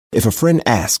If a friend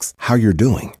asks how you're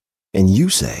doing, and you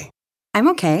say, I'm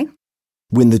okay.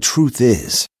 When the truth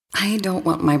is, I don't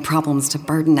want my problems to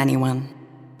burden anyone.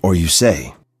 Or you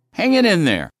say, Hang it in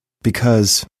there.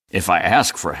 Because if I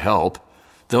ask for help,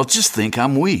 they'll just think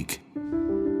I'm weak.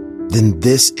 Then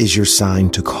this is your sign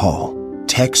to call,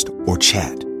 text, or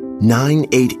chat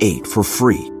 988 for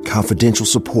free, confidential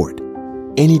support.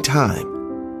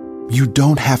 Anytime. You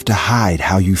don't have to hide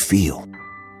how you feel.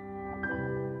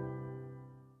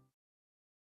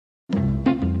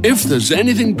 If there's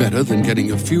anything better than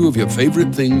getting a few of your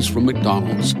favorite things from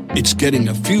McDonald's, it's getting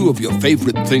a few of your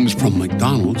favorite things from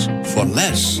McDonald's for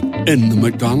less in the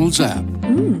McDonald's app.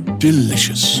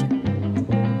 Delicious.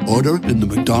 Order in the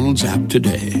McDonald's app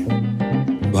today.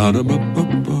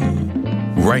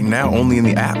 Ba-da-ba-ba-ba. Right now, only in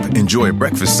the app. Enjoy a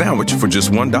breakfast sandwich for just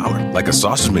 $1, like a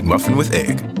sausage McMuffin with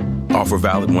egg. Offer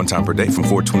valid one time per day from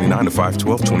 $4.29 to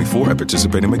 $5.12.24 at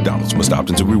participating McDonald's. Must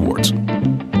opt into rewards.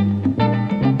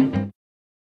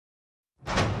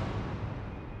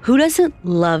 Who doesn't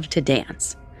love to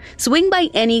dance? Swing by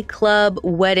any club,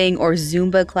 wedding, or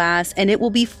Zumba class, and it will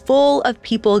be full of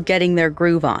people getting their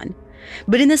groove on.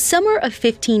 But in the summer of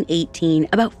 1518,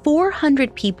 about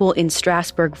 400 people in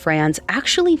Strasbourg, France,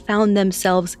 actually found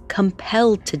themselves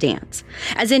compelled to dance,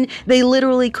 as in they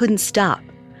literally couldn't stop.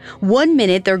 One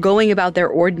minute they're going about their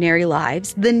ordinary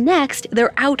lives, the next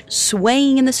they're out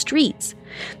swaying in the streets.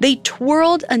 They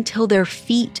twirled until their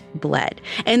feet bled,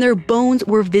 and their bones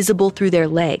were visible through their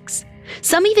legs.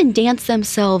 Some even danced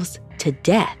themselves to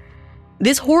death.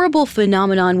 This horrible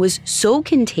phenomenon was so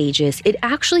contagious, it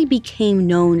actually became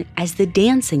known as the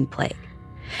dancing plague.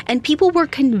 And people were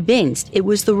convinced it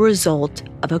was the result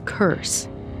of a curse.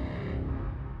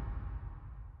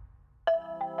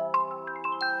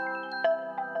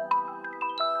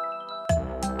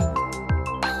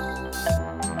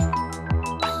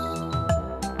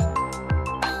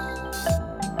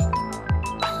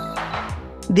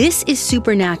 This is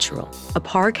Supernatural, a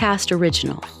Parcast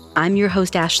original. I'm your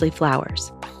host, Ashley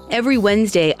Flowers. Every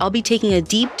Wednesday, I'll be taking a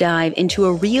deep dive into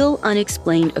a real,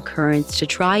 unexplained occurrence to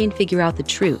try and figure out the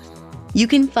truth. You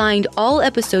can find all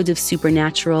episodes of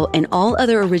Supernatural and all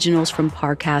other originals from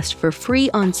Parcast for free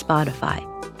on Spotify.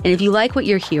 And if you like what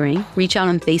you're hearing, reach out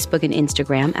on Facebook and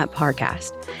Instagram at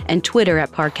Parcast and Twitter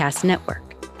at Parcast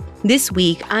Network. This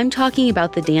week, I'm talking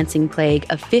about the dancing plague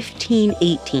of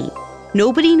 1518.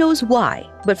 Nobody knows why,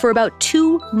 but for about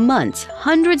 2 months,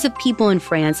 hundreds of people in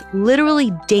France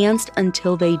literally danced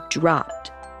until they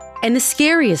dropped. And the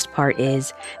scariest part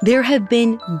is, there have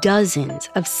been dozens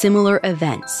of similar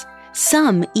events,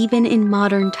 some even in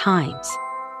modern times.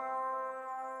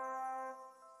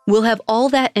 We'll have all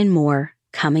that and more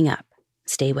coming up.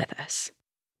 Stay with us.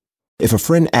 If a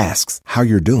friend asks how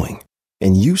you're doing,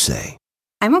 and you say,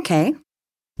 I'm okay.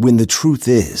 When the truth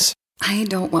is, I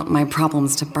don't want my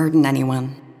problems to burden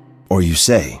anyone. Or you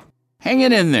say, Hang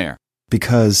it in there.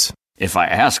 Because if I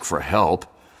ask for help,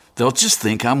 they'll just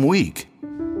think I'm weak.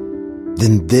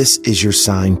 Then this is your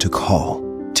sign to call,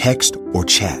 text, or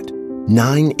chat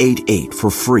 988 for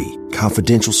free,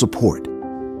 confidential support.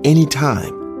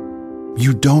 Anytime.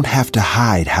 You don't have to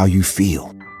hide how you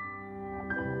feel.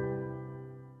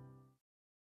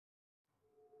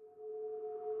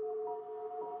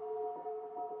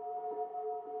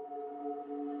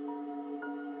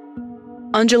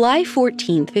 On July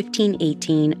 14,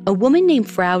 1518, a woman named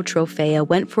Frau Trophea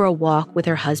went for a walk with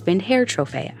her husband, Herr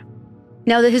Trophea.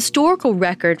 Now, the historical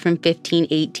record from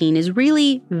 1518 is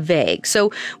really vague,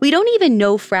 so we don't even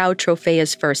know Frau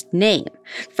Trophea's first name.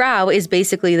 Frau is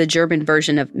basically the German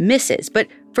version of Mrs., but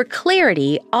for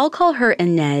clarity, I'll call her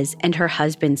Inez and her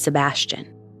husband, Sebastian.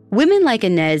 Women like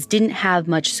Inez didn't have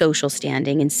much social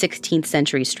standing in 16th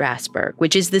century Strasbourg,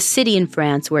 which is the city in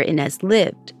France where Inez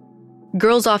lived.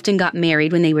 Girls often got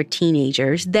married when they were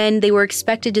teenagers, then they were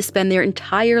expected to spend their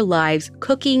entire lives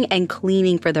cooking and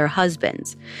cleaning for their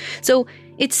husbands. So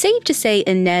it's safe to say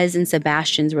Inez and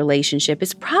Sebastian's relationship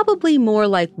is probably more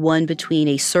like one between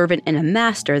a servant and a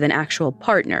master than actual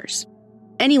partners.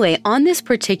 Anyway, on this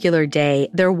particular day,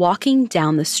 they're walking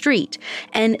down the street,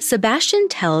 and Sebastian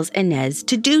tells Inez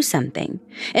to do something.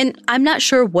 And I'm not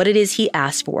sure what it is he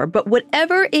asked for, but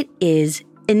whatever it is,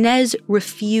 Inez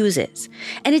refuses.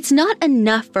 And it's not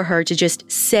enough for her to just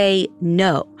say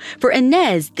no. For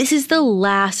Inez, this is the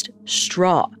last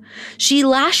straw. She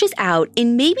lashes out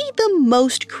in maybe the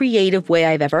most creative way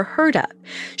I've ever heard of.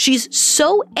 She's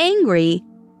so angry,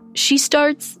 she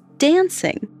starts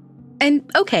dancing. And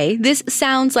okay, this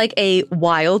sounds like a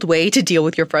wild way to deal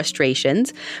with your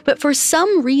frustrations, but for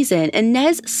some reason,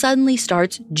 Inez suddenly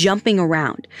starts jumping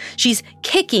around. She's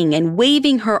kicking and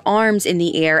waving her arms in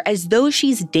the air as though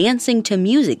she's dancing to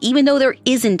music, even though there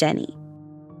isn't any.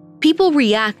 People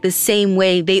react the same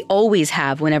way they always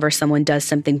have whenever someone does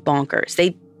something bonkers.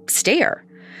 They stare.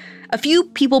 A few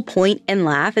people point and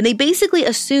laugh, and they basically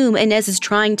assume Inez is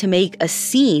trying to make a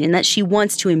scene and that she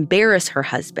wants to embarrass her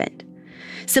husband.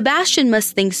 Sebastian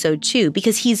must think so too,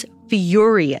 because he's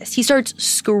furious. He starts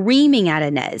screaming at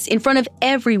Inez in front of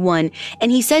everyone,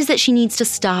 and he says that she needs to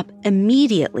stop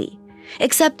immediately.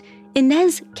 Except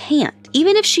Inez can't,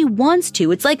 even if she wants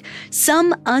to. It's like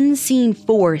some unseen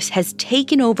force has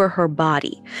taken over her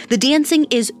body. The dancing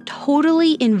is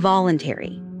totally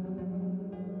involuntary.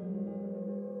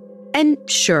 And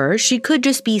sure, she could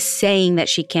just be saying that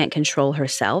she can't control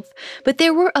herself, but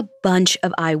there were a bunch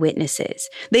of eyewitnesses.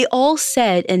 They all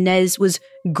said Inez was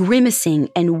grimacing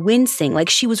and wincing, like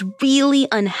she was really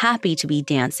unhappy to be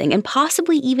dancing and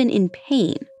possibly even in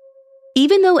pain.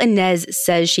 Even though Inez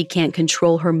says she can't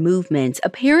control her movements,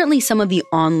 apparently some of the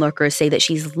onlookers say that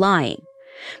she's lying.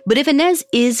 But if Inez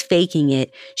is faking it,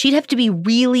 she'd have to be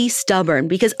really stubborn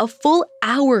because a full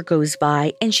hour goes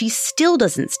by and she still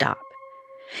doesn't stop.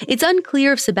 It's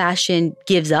unclear if Sebastian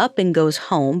gives up and goes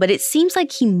home, but it seems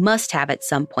like he must have at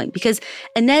some point because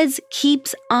Inez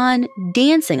keeps on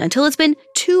dancing until it's been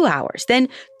 2 hours, then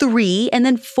 3, and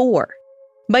then 4.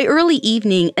 By early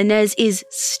evening, Inez is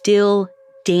still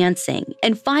dancing,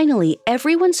 and finally,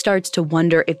 everyone starts to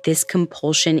wonder if this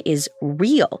compulsion is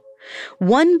real.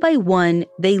 One by one,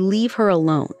 they leave her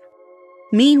alone.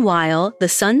 Meanwhile, the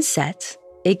sun sets,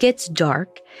 it gets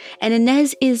dark, and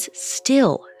Inez is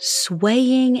still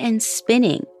swaying and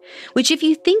spinning, which if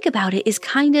you think about it is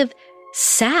kind of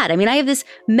sad. I mean, I have this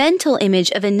mental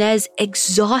image of Inez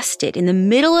exhausted in the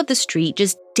middle of the street,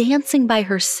 just dancing by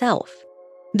herself.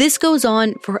 This goes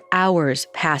on for hours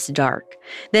past dark.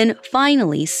 Then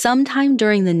finally, sometime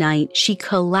during the night, she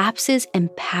collapses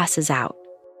and passes out.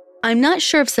 I'm not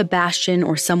sure if Sebastian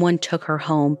or someone took her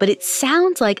home, but it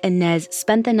sounds like Inez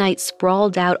spent the night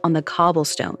sprawled out on the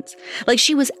cobblestones, like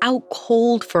she was out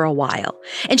cold for a while,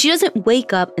 and she doesn't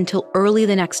wake up until early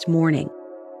the next morning.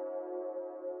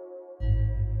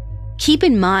 Keep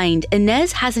in mind,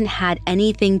 Inez hasn't had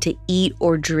anything to eat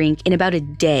or drink in about a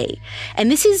day, and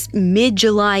this is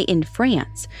mid-July in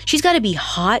France. She's got to be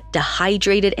hot,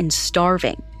 dehydrated, and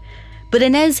starving. But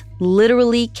Inez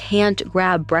literally can't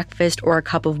grab breakfast or a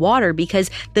cup of water because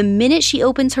the minute she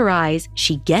opens her eyes,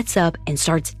 she gets up and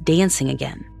starts dancing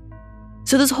again.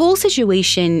 So this whole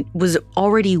situation was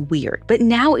already weird, but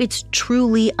now it's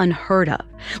truly unheard of.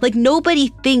 Like nobody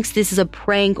thinks this is a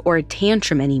prank or a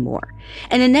tantrum anymore.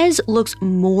 And Inez looks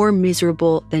more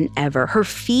miserable than ever. Her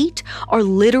feet are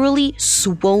literally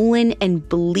swollen and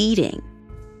bleeding.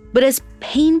 But as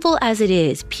painful as it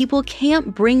is, people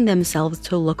can't bring themselves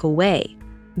to look away.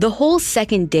 The whole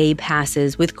second day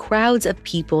passes with crowds of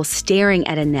people staring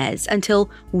at Inez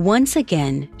until once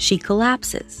again she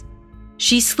collapses.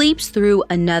 She sleeps through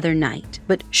another night,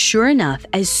 but sure enough,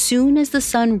 as soon as the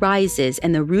sun rises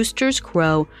and the roosters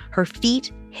crow, her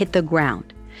feet hit the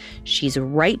ground. She's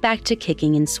right back to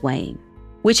kicking and swaying.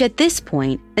 Which at this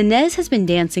point, Inez has been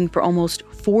dancing for almost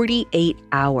 48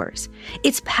 hours.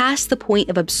 It's past the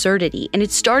point of absurdity, and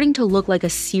it's starting to look like a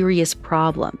serious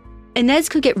problem. Inez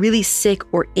could get really sick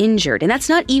or injured, and that's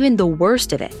not even the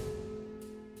worst of it.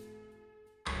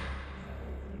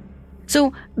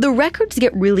 So the records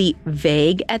get really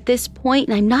vague at this point,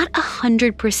 and I'm not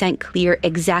 100% clear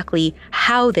exactly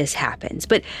how this happens.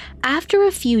 But after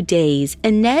a few days,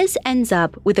 Inez ends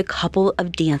up with a couple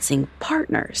of dancing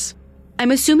partners. I'm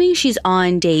assuming she's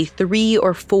on day 3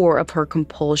 or 4 of her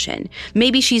compulsion.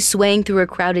 Maybe she's swaying through a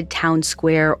crowded town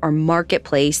square or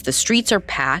marketplace, the streets are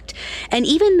packed, and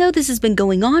even though this has been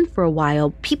going on for a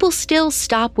while, people still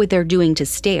stop what they're doing to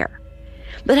stare.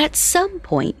 But at some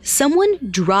point, someone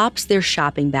drops their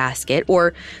shopping basket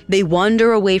or they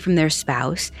wander away from their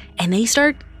spouse and they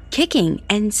start kicking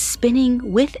and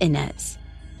spinning with Inez.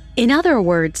 In other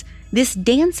words, this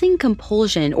dancing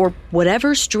compulsion, or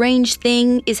whatever strange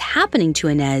thing is happening to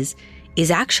Inez, is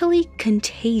actually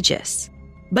contagious.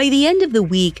 By the end of the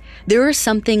week, there are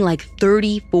something like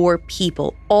 34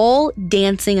 people, all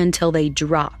dancing until they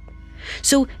drop.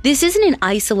 So this isn't an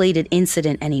isolated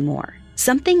incident anymore.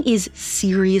 Something is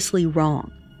seriously wrong.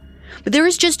 But there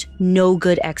is just no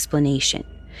good explanation.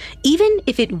 Even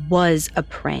if it was a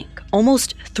prank,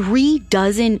 almost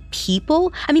 36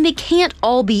 people, they can't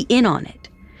all be in on it.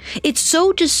 It's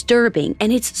so disturbing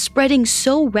and it's spreading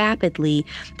so rapidly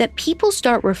that people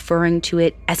start referring to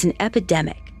it as an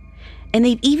epidemic. and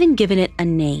they've even given it a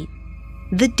name: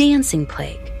 the dancing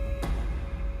plague.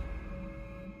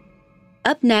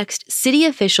 Up next, city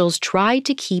officials tried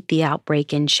to keep the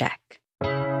outbreak in check.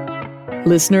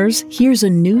 Listeners, here's a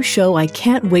new show I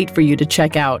can't wait for you to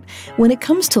check out. When it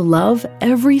comes to love,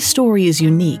 every story is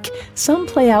unique. Some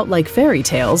play out like fairy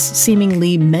tales,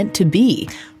 seemingly meant to be.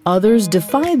 Others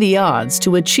defy the odds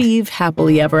to achieve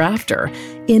happily ever after.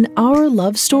 In Our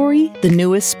Love Story, the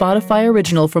newest Spotify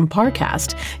original from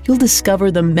Parcast, you'll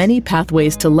discover the many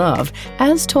pathways to love,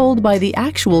 as told by the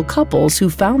actual couples who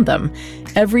found them.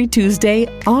 Every Tuesday,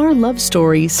 Our Love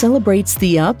Story celebrates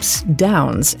the ups,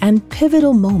 downs, and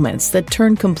pivotal moments that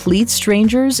turn complete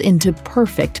strangers into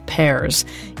perfect pairs.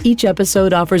 Each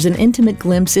episode offers an intimate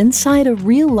glimpse inside a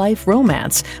real-life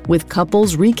romance, with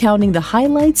couples recounting the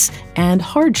highlights and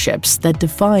hardships that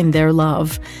define their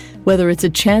love. Whether it's a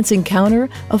chance encounter,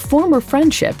 a former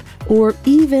friendship, or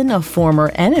even a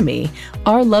former enemy,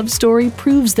 Our Love Story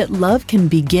proves that love can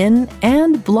begin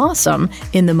and blossom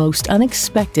in the most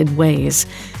unexpected ways.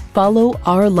 Follow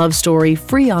Our Love Story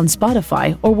free on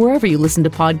Spotify or wherever you listen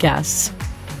to podcasts.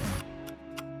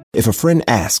 If a friend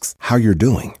asks how you're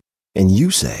doing, and you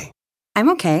say, I'm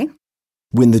okay.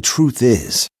 when the truth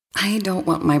is, I don't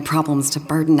want my problems to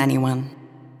burden anyone.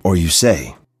 or you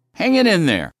say, Hang it in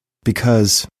there.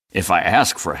 because, If I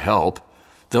ask for help,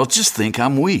 they'll just think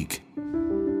I'm weak.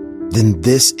 then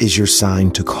this is your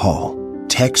sign to call,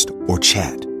 text, or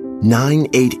chat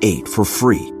 988 for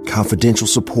free, confidential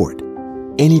support.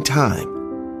 Anytime.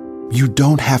 You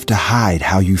don't have to hide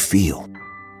how you feel.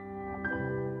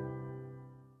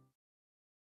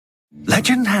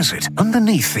 Legend has it,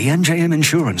 underneath the NJM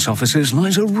insurance offices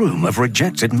lies a room of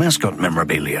rejected mascot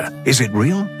memorabilia. Is it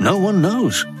real? No one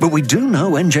knows. But we do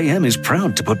know NJM is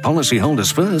proud to put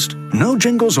policyholders first. No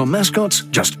jingles or mascots,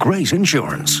 just great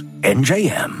insurance.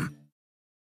 NJM.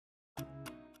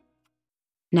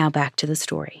 Now back to the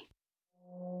story.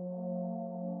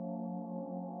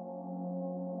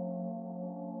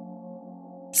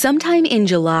 Sometime in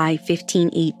July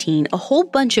 1518, a whole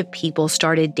bunch of people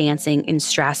started dancing in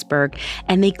Strasbourg,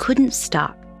 and they couldn't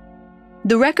stop.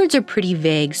 The records are pretty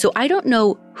vague, so I don't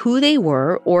know who they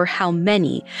were or how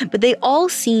many, but they all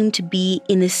seem to be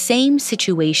in the same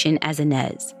situation as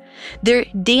Inez. They're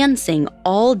dancing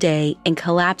all day and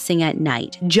collapsing at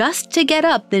night just to get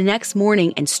up the next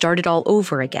morning and start it all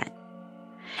over again.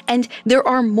 And there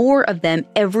are more of them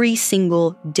every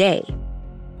single day.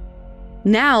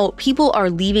 Now, people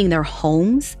are leaving their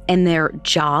homes and their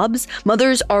jobs.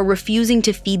 Mothers are refusing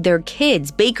to feed their kids.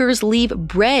 Bakers leave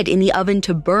bread in the oven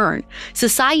to burn.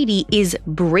 Society is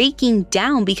breaking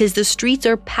down because the streets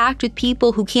are packed with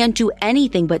people who can't do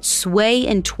anything but sway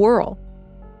and twirl.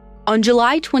 On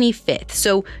July 25th,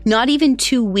 so not even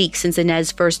 2 weeks since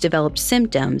Inez first developed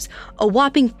symptoms, a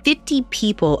whopping 50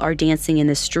 people are dancing in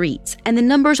the streets, and the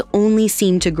numbers only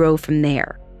seem to grow from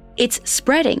there. It's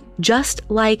spreading just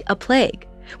like a plague,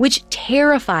 which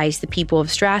terrifies the people of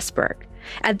Strasbourg.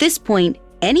 At this point,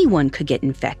 anyone could get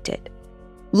infected.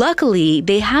 Luckily,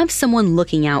 they have someone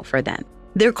looking out for them.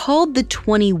 They're called the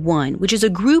 21, which is a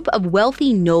group of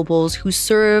wealthy nobles who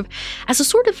serve as a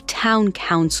sort of town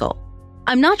council.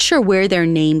 I'm not sure where their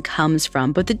name comes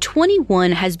from, but the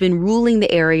 21 has been ruling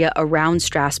the area around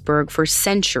Strasbourg for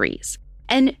centuries,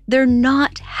 and they're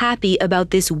not happy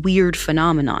about this weird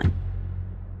phenomenon.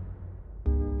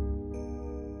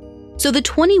 So the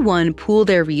 21 pool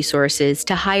their resources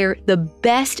to hire the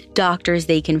best doctors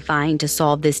they can find to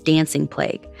solve this dancing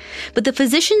plague. But the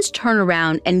physicians turn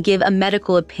around and give a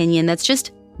medical opinion that's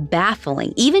just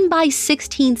baffling, even by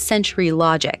 16th century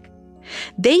logic.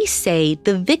 They say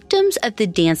the victims of the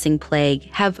dancing plague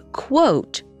have,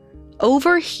 quote,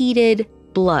 overheated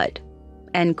blood,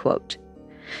 end quote.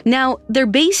 Now, they're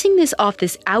basing this off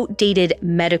this outdated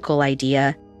medical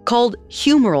idea called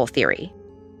humoral theory.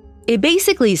 It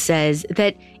basically says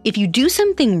that if you do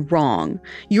something wrong,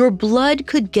 your blood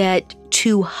could get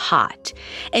too hot,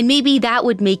 and maybe that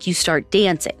would make you start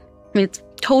dancing. I mean, it's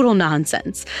total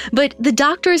nonsense. But the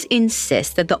doctors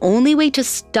insist that the only way to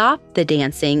stop the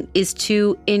dancing is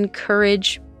to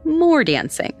encourage more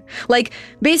dancing. Like,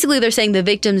 basically they're saying the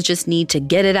victims just need to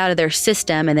get it out of their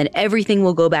system and then everything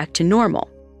will go back to normal.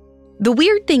 The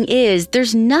weird thing is,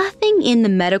 there's nothing in the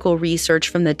medical research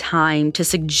from the time to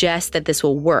suggest that this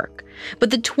will work.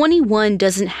 But the 21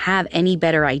 doesn't have any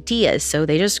better ideas, so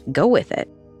they just go with it.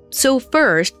 So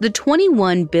first, the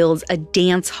 21 builds a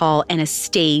dance hall and a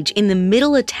stage in the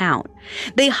middle of town.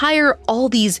 They hire all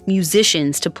these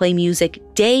musicians to play music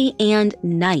day and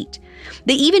night.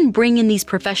 They even bring in these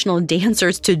professional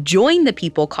dancers to join the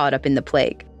people caught up in the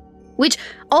plague. Which,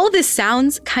 all this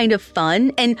sounds kind of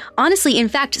fun, and honestly, in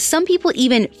fact, some people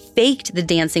even faked the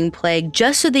dancing plague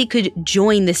just so they could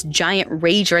join this giant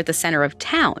rager at the center of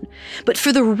town. But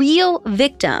for the real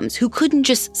victims who couldn't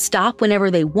just stop whenever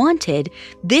they wanted,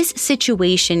 this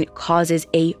situation causes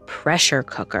a pressure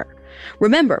cooker.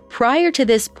 Remember, prior to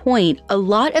this point, a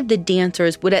lot of the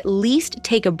dancers would at least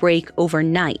take a break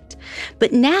overnight.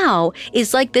 But now,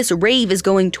 it's like this rave is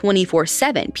going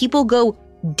 24/7. People go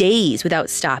days without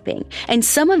stopping, and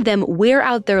some of them wear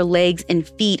out their legs and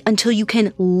feet until you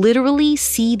can literally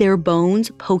see their bones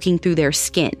poking through their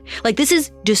skin. Like, this is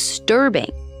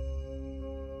disturbing.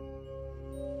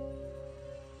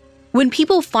 When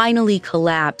people finally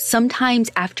collapse,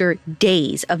 sometimes after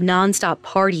days of nonstop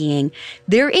partying,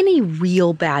 they're in a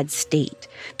real bad state.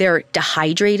 They're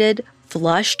dehydrated,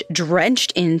 flushed,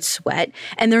 drenched in sweat,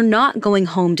 and they're not going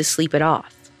home to sleep it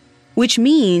off. Which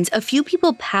means a few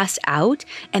people pass out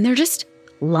and they're just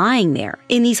lying there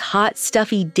in these hot,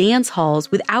 stuffy dance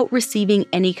halls without receiving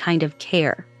any kind of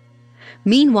care.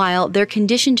 Meanwhile, their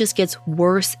condition just gets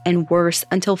worse and worse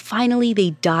until finally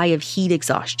they die of heat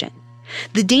exhaustion.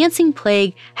 The dancing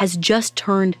plague has just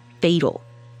turned fatal.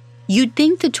 You'd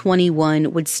think the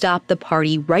 21 would stop the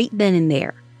party right then and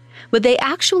there, but they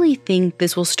actually think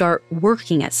this will start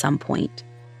working at some point.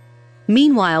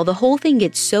 Meanwhile, the whole thing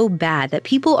gets so bad that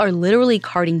people are literally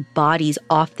carting bodies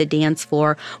off the dance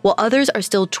floor while others are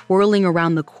still twirling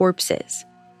around the corpses.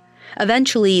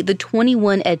 Eventually, the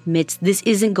 21 admits this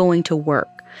isn't going to work,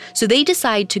 so they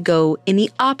decide to go in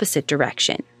the opposite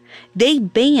direction. They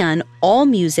ban all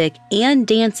music and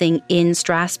dancing in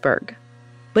Strasbourg.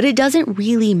 But it doesn't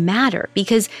really matter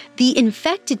because the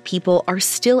infected people are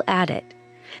still at it.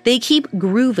 They keep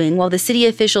grooving while the city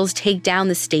officials take down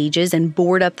the stages and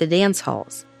board up the dance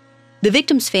halls. The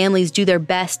victims' families do their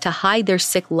best to hide their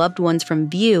sick loved ones from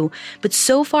view, but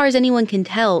so far as anyone can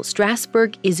tell,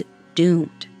 Strasbourg is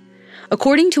doomed.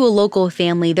 According to a local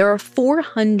family, there are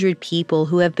 400 people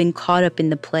who have been caught up in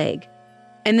the plague.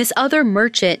 And this other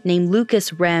merchant named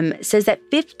Lucas Rem says that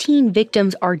 15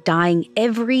 victims are dying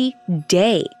every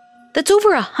day. That's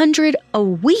over 100 a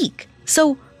week.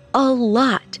 So a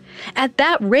lot. At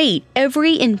that rate,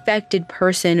 every infected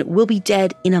person will be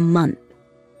dead in a month.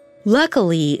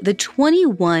 Luckily, the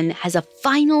 21 has a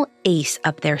final ace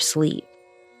up their sleeve.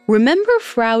 Remember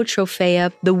Frau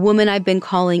Trofea, the woman I've been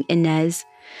calling Inez?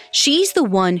 She's the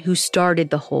one who started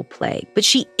the whole plague, but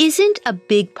she isn't a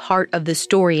big part of the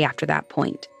story after that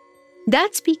point.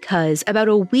 That's because about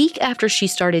a week after she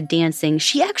started dancing,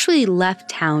 she actually left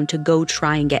town to go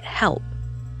try and get help.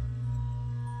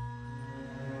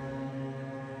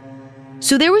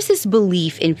 So there was this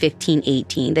belief in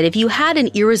 1518 that if you had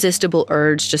an irresistible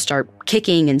urge to start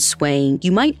kicking and swaying,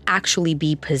 you might actually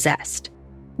be possessed.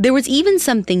 There was even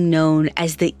something known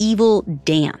as the evil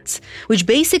dance, which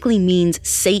basically means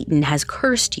Satan has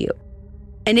cursed you.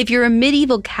 And if you're a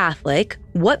medieval Catholic,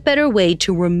 what better way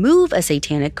to remove a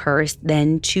satanic curse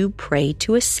than to pray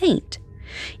to a saint?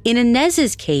 In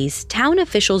Inez's case, town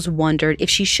officials wondered if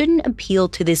she shouldn't appeal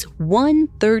to this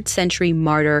 3rd century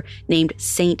martyr named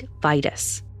Saint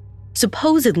Vitus.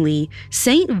 Supposedly,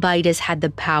 Saint Vitus had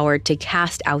the power to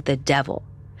cast out the devil,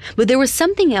 but there was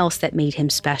something else that made him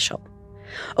special.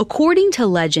 According to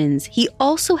legends, he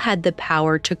also had the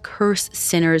power to curse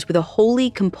sinners with a holy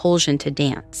compulsion to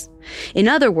dance. In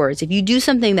other words, if you do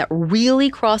something that really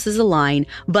crosses a line,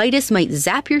 Vitus might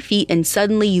zap your feet and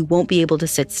suddenly you won't be able to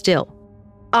sit still.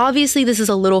 Obviously, this is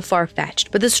a little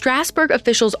far-fetched, but the Strasbourg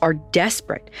officials are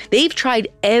desperate. They've tried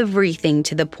everything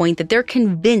to the point that they're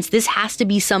convinced this has to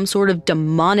be some sort of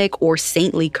demonic or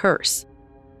saintly curse.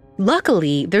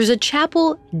 Luckily, there's a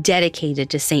chapel dedicated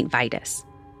to Saint Vitus.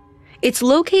 It's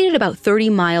located about 30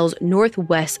 miles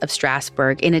northwest of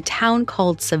Strasbourg in a town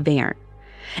called Saverne.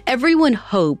 Everyone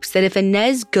hopes that if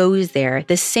Inez goes there,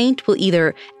 the saint will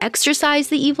either exorcise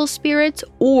the evil spirits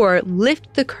or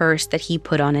lift the curse that he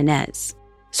put on Inez.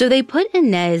 So they put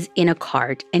Inez in a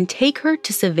cart and take her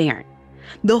to Saverne.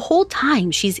 The whole time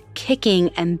she's kicking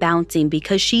and bouncing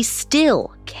because she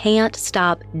still can't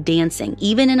stop dancing,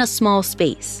 even in a small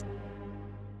space.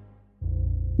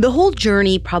 The whole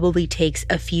journey probably takes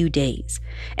a few days,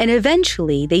 and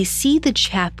eventually they see the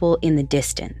chapel in the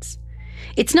distance.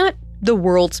 It's not the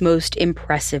world's most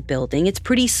impressive building. It's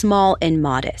pretty small and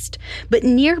modest, but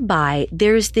nearby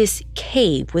there's this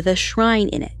cave with a shrine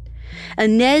in it.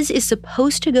 Inez is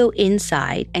supposed to go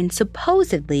inside, and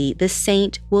supposedly the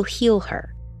saint will heal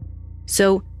her.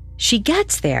 So she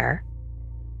gets there,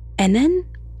 and then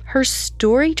her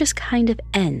story just kind of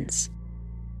ends.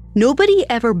 Nobody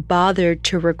ever bothered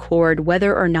to record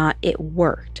whether or not it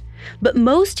worked, But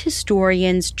most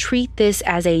historians treat this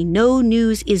as a no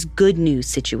news is good news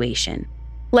situation.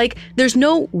 Like, there's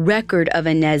no record of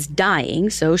Inez dying,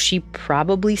 so she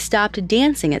probably stopped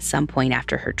dancing at some point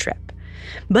after her trip.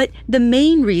 But the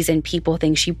main reason people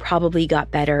think she probably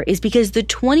got better is because the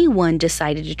 21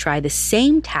 decided to try the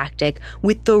same tactic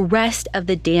with the rest of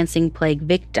the dancing plague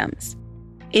victims.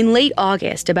 In late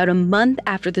August, about a month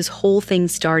after this whole thing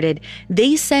started,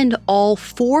 they send all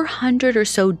 400 or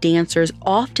so dancers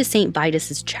off to St.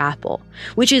 Vitus's chapel,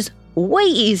 which is way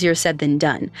easier said than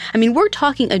done. I mean, we're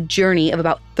talking a journey of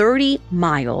about 30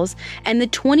 miles, and the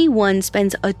 21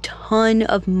 spends a ton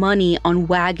of money on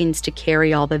wagons to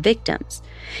carry all the victims.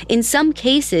 In some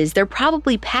cases, they're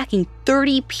probably packing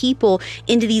 30 people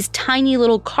into these tiny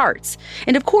little carts.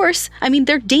 And of course, I mean,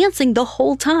 they're dancing the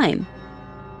whole time.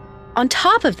 On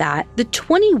top of that, the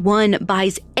 21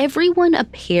 buys everyone a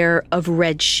pair of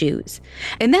red shoes.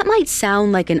 And that might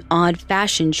sound like an odd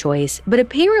fashion choice, but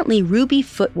apparently ruby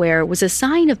footwear was a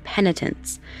sign of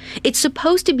penitence. It's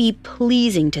supposed to be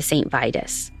pleasing to St.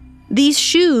 Vitus. These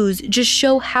shoes just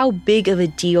show how big of a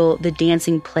deal the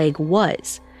dancing plague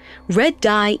was. Red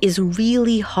dye is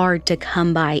really hard to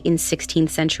come by in 16th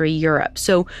century Europe,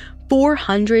 so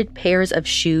 400 pairs of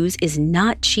shoes is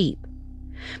not cheap.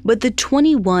 But the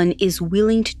 21 is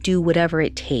willing to do whatever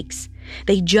it takes.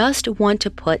 They just want to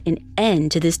put an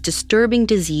end to this disturbing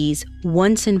disease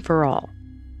once and for all.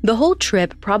 The whole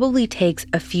trip probably takes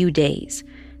a few days,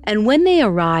 and when they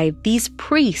arrive, these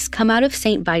priests come out of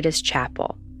St. Vitus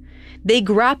Chapel. They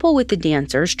grapple with the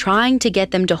dancers, trying to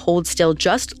get them to hold still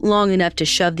just long enough to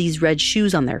shove these red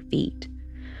shoes on their feet.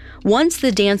 Once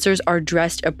the dancers are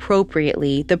dressed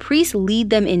appropriately, the priests lead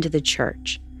them into the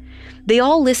church. They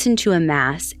all listen to a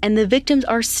mass, and the victims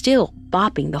are still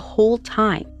bopping the whole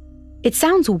time. It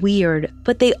sounds weird,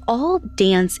 but they all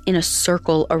dance in a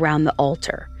circle around the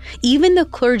altar, even the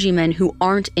clergymen who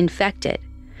aren't infected.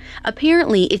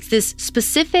 Apparently, it's this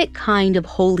specific kind of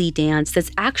holy dance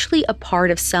that's actually a part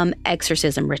of some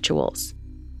exorcism rituals.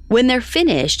 When they're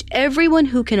finished, everyone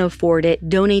who can afford it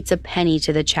donates a penny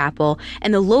to the chapel,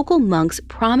 and the local monks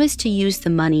promise to use the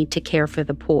money to care for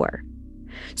the poor.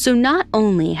 So not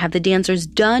only have the dancers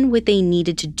done what they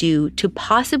needed to do to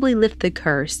possibly lift the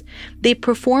curse, they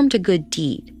performed a good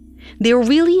deed. They're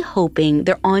really hoping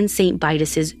they're on St.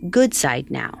 Vitus's good side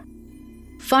now.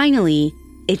 Finally,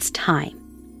 it's time.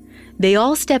 They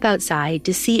all step outside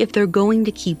to see if they're going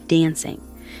to keep dancing,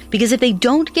 because if they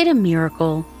don't get a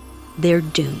miracle, they're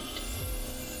doomed.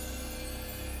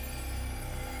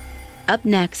 Up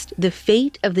next, the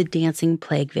fate of the dancing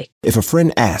plague victim. If a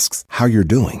friend asks how you're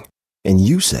doing, and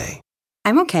you say,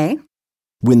 I'm okay.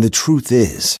 When the truth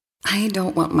is, I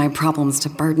don't want my problems to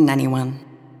burden anyone.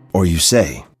 Or you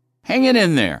say, Hang it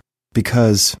in there.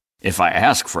 Because if I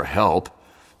ask for help,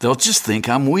 they'll just think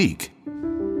I'm weak.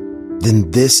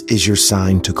 Then this is your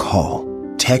sign to call,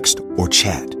 text, or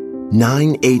chat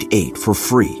 988 for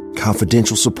free,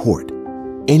 confidential support.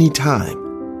 Anytime.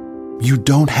 You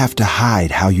don't have to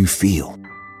hide how you feel.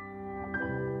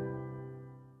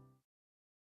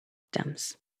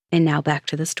 And now back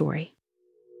to the story.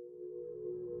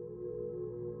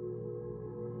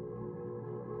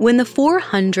 When the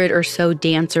 400 or so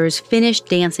dancers finish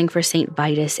dancing for St.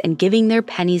 Vitus and giving their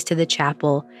pennies to the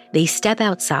chapel, they step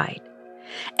outside.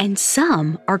 And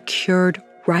some are cured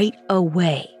right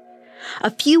away.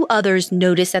 A few others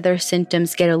notice that their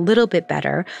symptoms get a little bit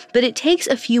better, but it takes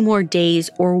a few more days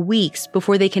or weeks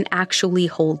before they can actually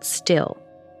hold still.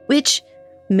 Which,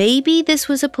 maybe this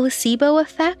was a placebo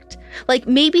effect? Like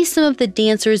maybe some of the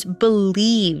dancers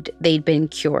believed they'd been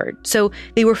cured, so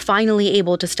they were finally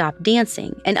able to stop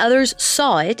dancing, and others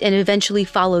saw it and eventually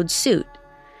followed suit.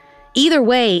 Either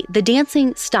way, the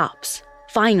dancing stops,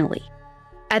 finally.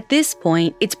 At this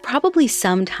point, it's probably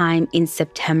sometime in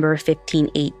September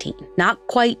 1518, not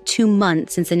quite 2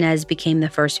 months since Inez became the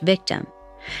first victim.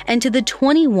 And to the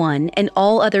 21 and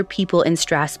all other people in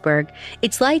Strasbourg,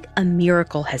 it's like a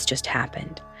miracle has just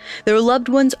happened. Their loved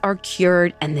ones are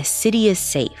cured and the city is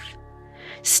safe.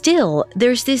 Still,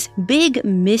 there's this big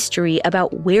mystery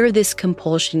about where this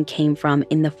compulsion came from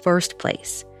in the first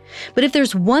place. But if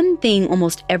there's one thing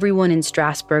almost everyone in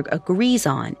Strasbourg agrees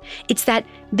on, it's that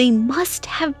they must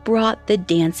have brought the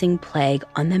dancing plague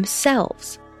on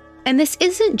themselves. And this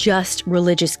isn't just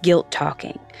religious guilt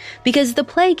talking, because the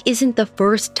plague isn't the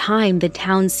first time the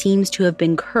town seems to have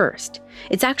been cursed.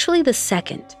 It's actually the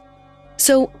second.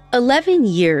 So, 11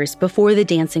 years before the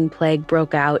dancing plague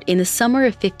broke out in the summer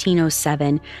of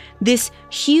 1507, this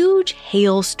huge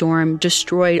hailstorm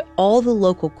destroyed all the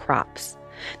local crops.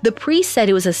 The priests said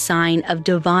it was a sign of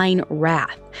divine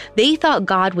wrath. They thought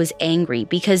God was angry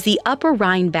because the Upper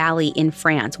Rhine Valley in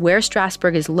France, where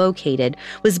Strasbourg is located,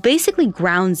 was basically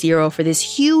ground zero for this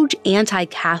huge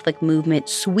anti-Catholic movement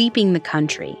sweeping the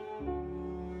country.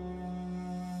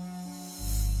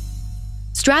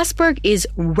 Strasbourg is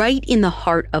right in the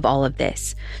heart of all of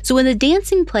this. So when the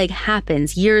dancing plague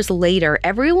happens years later,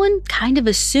 everyone kind of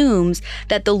assumes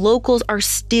that the locals are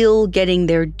still getting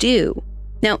their due.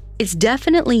 Now, it's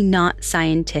definitely not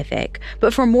scientific,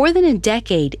 but for more than a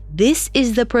decade, this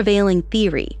is the prevailing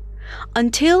theory.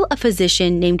 Until a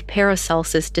physician named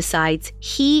Paracelsus decides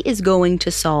he is going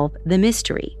to solve the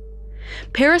mystery.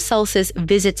 Paracelsus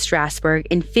visits Strasbourg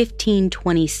in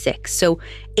 1526, so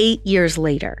 8 years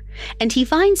later, and he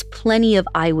finds plenty of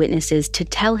eyewitnesses to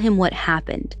tell him what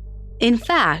happened. In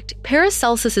fact,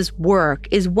 Paracelsus's work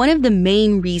is one of the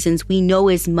main reasons we know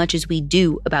as much as we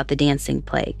do about the dancing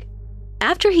plague.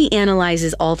 After he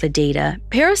analyzes all the data,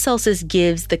 Paracelsus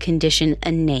gives the condition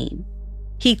a name.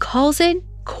 He calls it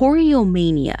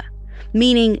choriomania,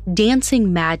 meaning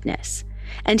dancing madness.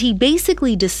 And he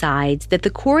basically decides that the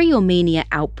choriomania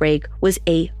outbreak was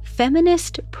a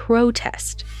feminist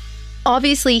protest.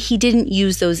 Obviously, he didn't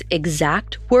use those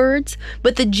exact words,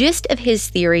 but the gist of his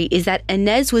theory is that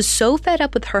Inez was so fed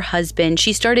up with her husband,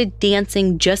 she started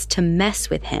dancing just to mess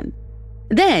with him.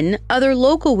 Then, other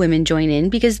local women join in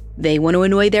because they want to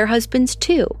annoy their husbands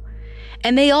too.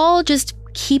 And they all just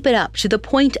keep it up to the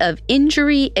point of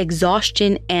injury,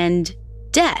 exhaustion, and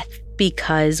death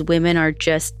because women are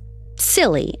just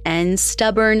silly and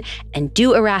stubborn and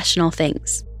do irrational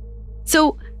things.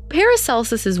 So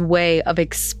Paracelsus's way of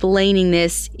explaining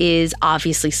this is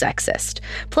obviously sexist.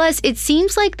 Plus, it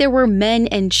seems like there were men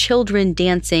and children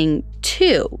dancing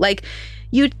too. Like,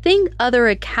 you'd think other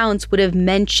accounts would have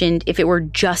mentioned if it were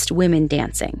just women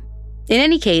dancing. In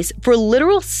any case, for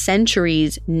literal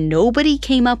centuries, nobody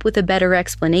came up with a better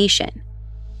explanation.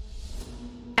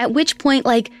 At which point,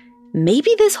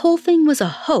 maybe this whole thing was a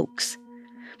hoax.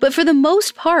 But for the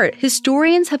most part,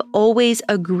 historians have always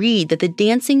agreed that the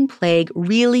dancing plague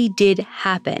really did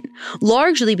happen,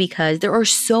 largely because there are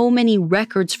so many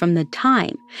records from the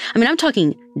time. I'm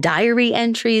talking diary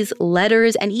entries,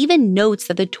 letters, and even notes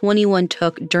that the 21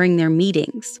 took during their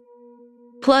meetings.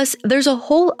 Plus, there's a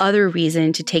whole other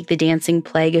reason to take the dancing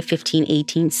plague of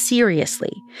 1518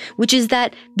 seriously, which is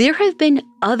that there have been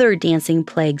other dancing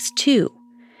plagues too.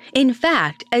 In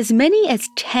fact, as many as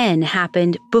 10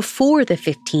 happened before the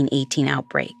 1518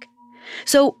 outbreak.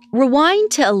 So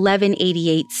rewind to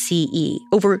 1188 CE,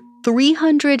 over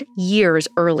 300 years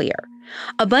earlier.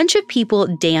 A bunch of people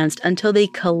danced until they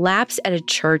collapsed at a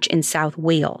church in South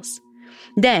Wales.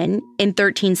 Then, in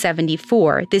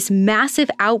 1374, this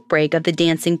massive outbreak of the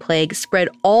dancing plague spread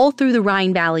all through the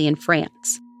Rhine Valley in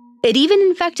France. It even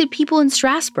infected people in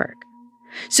Strasbourg.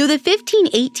 So the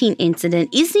 1518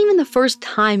 incident isn't even the first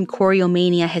time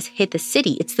choriomania has hit the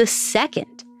city, it's the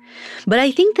second. But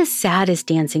I think the saddest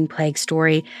dancing plague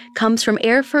story comes from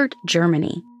Erfurt,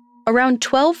 Germany. Around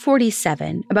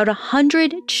 1247, about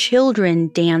 100 children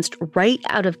danced right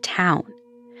out of town.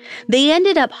 They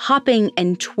ended up hopping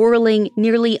and twirling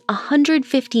nearly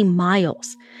 150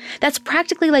 miles. That's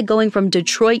practically like going from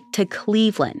Detroit to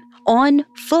Cleveland, on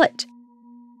foot.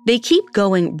 They keep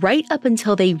going right up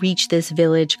until they reach this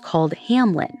village called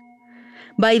Hamlin.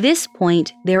 By this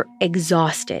point, they're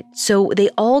exhausted, so they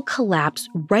all collapse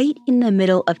right in the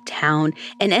middle of town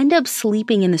and end up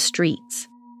sleeping in the streets.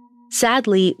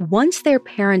 Sadly, once their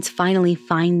parents finally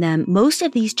find them, most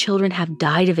of these children have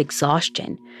died of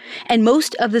exhaustion, and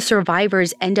most of the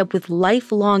survivors end up with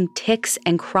lifelong tics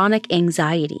and chronic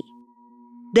anxiety.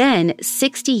 Then,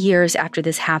 60 years after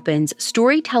this happens,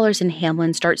 storytellers in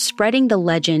Hamlin start spreading the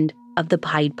legend of the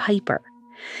Pied Piper.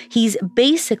 He's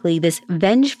basically this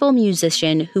vengeful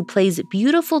musician who plays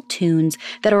beautiful tunes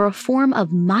that are a form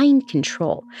of mind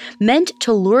control, meant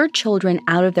to lure children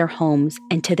out of their homes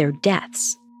and to their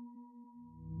deaths.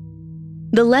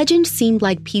 The legend seemed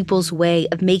like people's way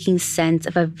of making sense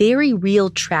of a very real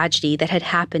tragedy that had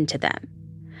happened to them.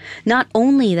 Not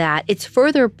only that, it's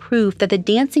further proof that the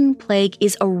dancing plague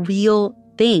is a real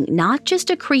thing, not just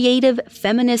a creative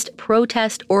feminist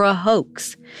protest or a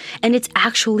hoax. And it's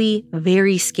actually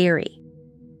very scary.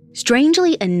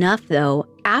 Strangely enough, though,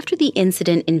 after the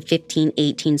incident in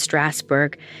 1518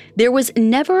 Strasbourg, there was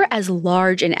never as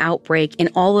large an outbreak in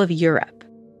all of Europe.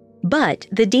 But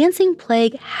the dancing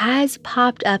plague has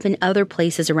popped up in other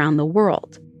places around the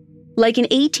world. Like in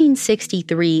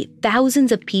 1863,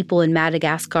 thousands of people in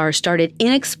Madagascar started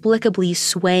inexplicably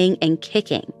swaying and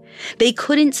kicking. They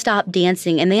couldn't stop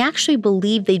dancing, and they actually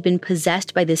believed they'd been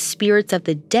possessed by the spirits of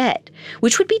the dead,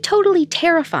 which would be totally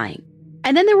terrifying.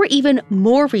 And then there were even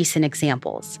more recent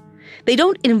examples. They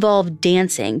don't involve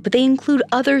dancing, but they include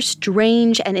other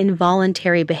strange and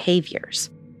involuntary behaviors.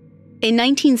 In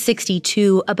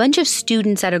 1962, a bunch of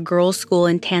students at a girls' school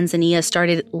in Tanzania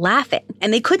started laughing,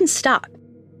 and they couldn't stop.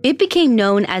 It became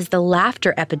known as the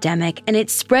laughter epidemic, and it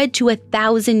spread to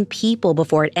 1,000 people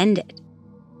before it ended.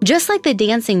 Just like the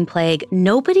dancing plague,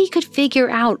 nobody could figure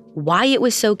out why it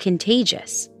was so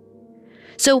contagious.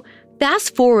 So,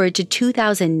 fast forward to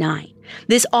 2009.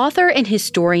 This author and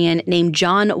historian named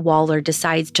John Waller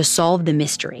decides to solve the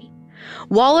mystery.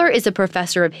 Waller is a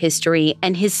professor of history,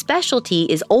 and his specialty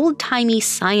is old-timey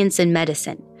science and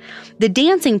medicine. The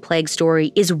dancing plague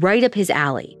story is right up his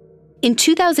alley. In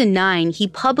 2009, he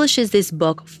publishes this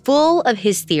book full of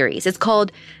his theories. It's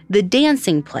called The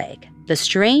Dancing Plague, The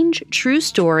Strange, True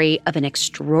Story of an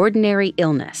Extraordinary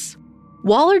Illness.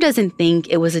 Waller doesn't think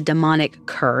it was a demonic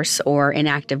curse or an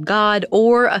act of God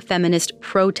or a feminist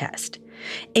protest.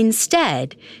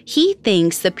 Instead, he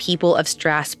thinks the people of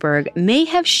Strasbourg may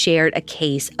have shared a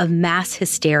case of mass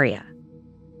hysteria.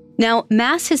 Now,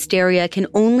 mass hysteria can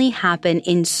only happen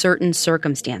in certain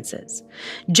circumstances.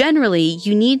 Generally,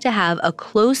 you need to have a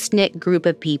close-knit group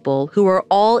of people who are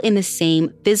all in the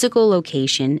same physical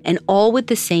location and all with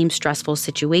the same stressful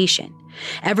situation.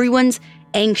 Everyone's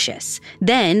anxious.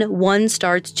 Then one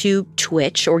starts to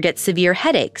twitch or get severe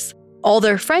headaches. All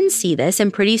their friends see this,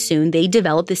 and pretty soon they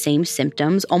develop the same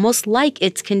symptoms, almost like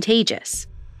it's contagious.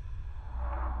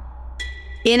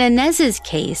 In Inez's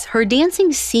case, her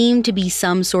dancing seemed to be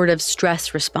some sort of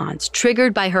stress response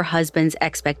triggered by her husband's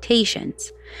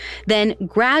expectations. Then,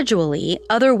 gradually,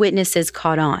 other witnesses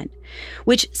caught on,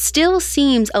 which still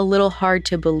seems a little hard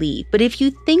to believe. But if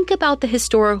you think about the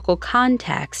historical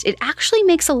context, it actually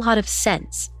makes a lot of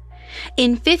sense.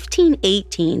 In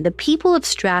 1518, the people of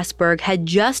Strasbourg had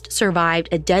just survived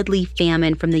a deadly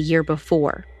famine from the year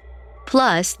before.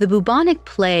 Plus, the bubonic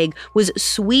plague was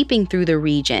sweeping through the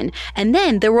region, and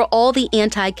then there were all the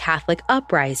anti-Catholic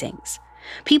uprisings.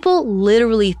 People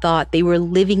literally thought they were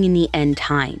living in the end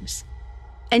times.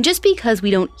 And just because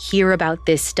we don't hear about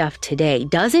this stuff today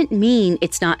doesn't mean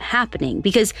it's not happening,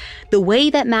 because the way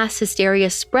that mass hysteria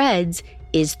spreads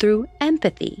is through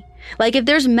empathy. Like if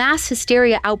there's mass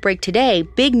hysteria outbreak today,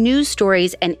 big news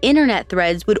stories and internet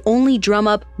threads would only drum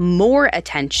up more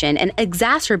attention and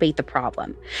exacerbate the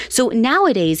problem. So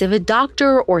nowadays, if a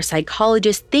doctor or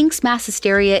psychologist thinks mass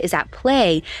hysteria is at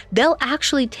play, they'll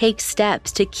actually take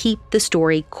steps to keep the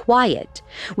story quiet,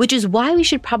 which is why we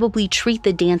should probably treat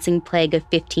the dancing plague of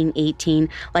 1518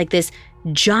 like this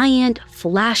giant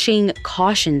flashing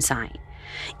caution sign.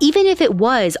 Even if it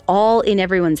was all in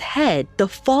everyone's head, the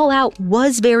fallout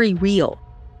was very real.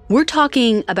 We're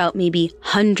talking about maybe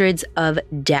hundreds of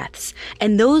deaths,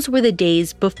 and those were the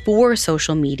days before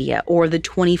social media or the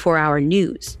 24-hour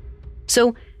news.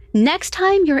 So next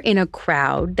time you're in a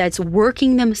crowd that's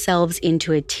working themselves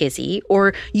into a tizzy,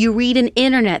 or you read an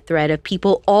internet thread of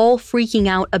people all freaking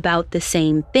out about the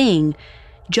same thing,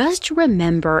 just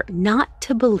remember not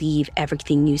to believe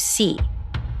everything you see.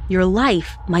 Your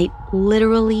life might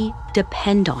literally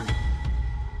depend on it.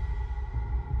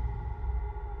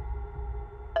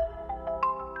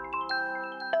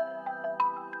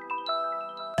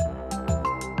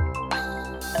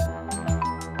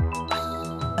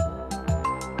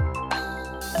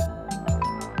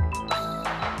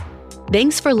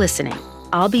 Thanks for listening.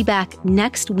 I'll be back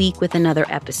next week with another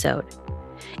episode.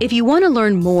 If you want to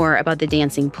learn more about the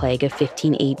dancing plague of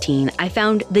 1518, I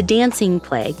found The Dancing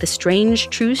Plague, The Strange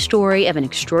True Story of an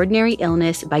Extraordinary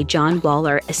Illness by John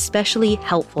Waller especially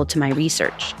helpful to my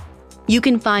research. You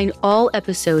can find all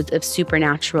episodes of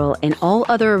Supernatural and all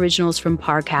other originals from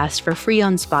Parcast for free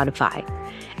on Spotify.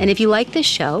 And if you like this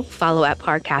show, follow at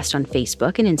Parcast on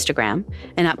Facebook and Instagram,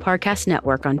 and at Parcast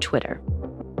Network on Twitter.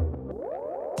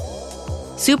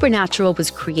 Supernatural was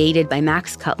created by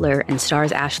Max Cutler and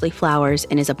stars Ashley Flowers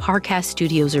and is a Parcast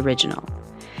Studios original.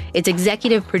 It's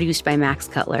executive produced by Max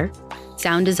Cutler,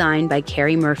 sound designed by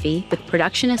Carrie Murphy, with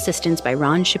production assistance by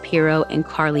Ron Shapiro and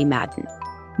Carly Madden.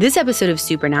 This episode of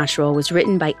Supernatural was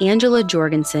written by Angela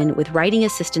Jorgensen with writing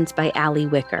assistance by Allie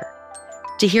Wicker.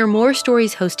 To hear more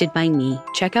stories hosted by me,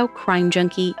 check out Crime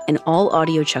Junkie and all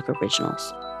AudioChuck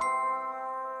originals.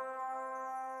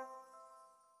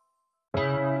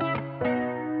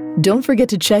 Don't forget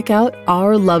to check out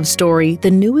Our Love Story, the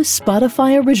newest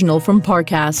Spotify original from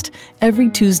Parcast. Every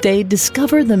Tuesday,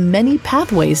 discover the many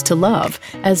pathways to love,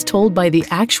 as told by the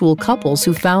actual couples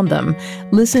who found them.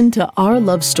 Listen to Our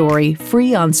Love Story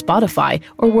free on Spotify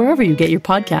or wherever you get your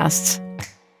podcasts.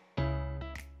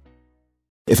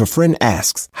 If a friend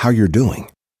asks how you're doing,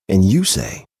 and you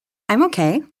say, I'm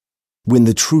okay. when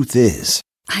the truth is,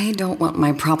 I don't want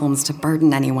my problems to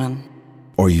burden anyone.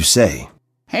 Or you say,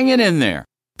 Hang it in there.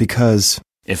 because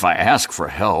If I ask for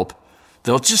help,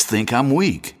 they'll just think I'm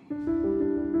weak.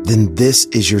 then this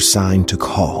is your sign to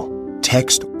call,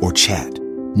 text, or chat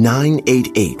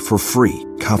 988 for free,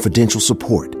 confidential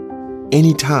support.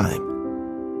 Anytime.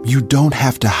 You don't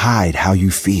have to hide how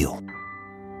you feel.